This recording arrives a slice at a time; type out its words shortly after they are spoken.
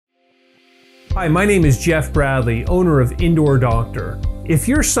Hi, my name is Jeff Bradley, owner of Indoor Doctor. If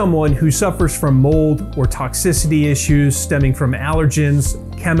you're someone who suffers from mold or toxicity issues stemming from allergens,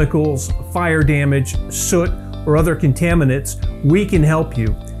 chemicals, fire damage, soot, or other contaminants, we can help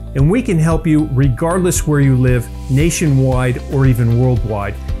you. And we can help you regardless where you live, nationwide or even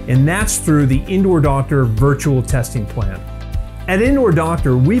worldwide. And that's through the Indoor Doctor virtual testing plan. At Indoor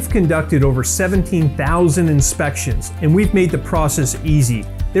Doctor, we've conducted over 17,000 inspections, and we've made the process easy.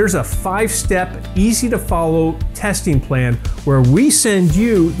 There's a 5-step, easy-to-follow testing plan where we send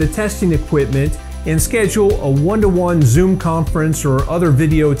you the testing equipment and schedule a one-to-one Zoom conference or other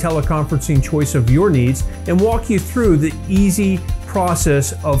video teleconferencing choice of your needs and walk you through the easy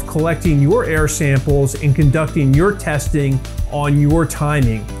process of collecting your air samples and conducting your testing on your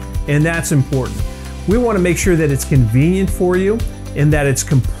timing. And that's important. We want to make sure that it's convenient for you and that it's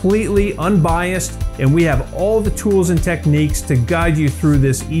completely unbiased, and we have all the tools and techniques to guide you through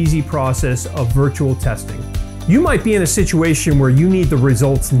this easy process of virtual testing. You might be in a situation where you need the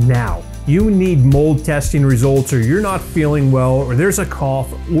results now. You need mold testing results, or you're not feeling well, or there's a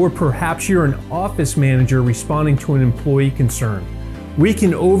cough, or perhaps you're an office manager responding to an employee concern. We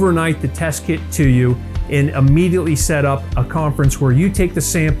can overnight the test kit to you and immediately set up a conference where you take the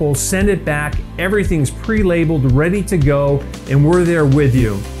sample, send it back, everything's pre-labeled, ready to go, and we're there with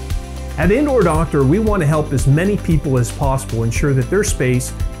you. At Indoor Doctor, we want to help as many people as possible ensure that their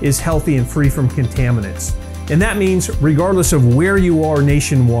space is healthy and free from contaminants. And that means regardless of where you are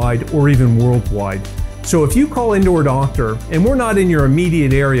nationwide or even worldwide. So if you call Indoor Doctor and we're not in your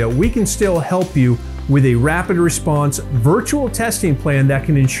immediate area, we can still help you with a rapid response virtual testing plan that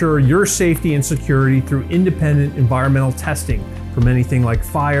can ensure your safety and security through independent environmental testing from anything like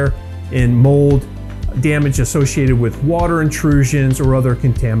fire and mold, damage associated with water intrusions or other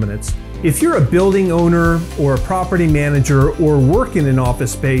contaminants. If you're a building owner or a property manager or work in an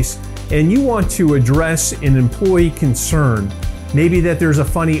office space and you want to address an employee concern, maybe that there's a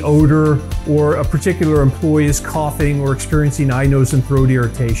funny odor or a particular employee is coughing or experiencing eye, nose, and throat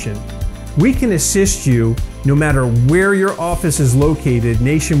irritation, we can assist you no matter where your office is located,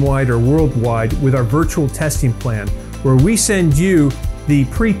 nationwide or worldwide, with our virtual testing plan, where we send you the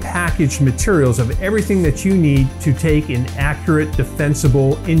pre-packaged materials of everything that you need to take an accurate,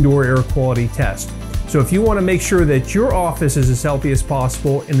 defensible indoor air quality test. So if you want to make sure that your office is as healthy as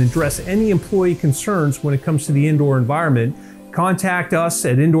possible and address any employee concerns when it comes to the indoor environment, contact us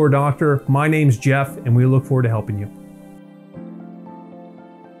at Indoor Doctor. My name's Jeff, and we look forward to helping you.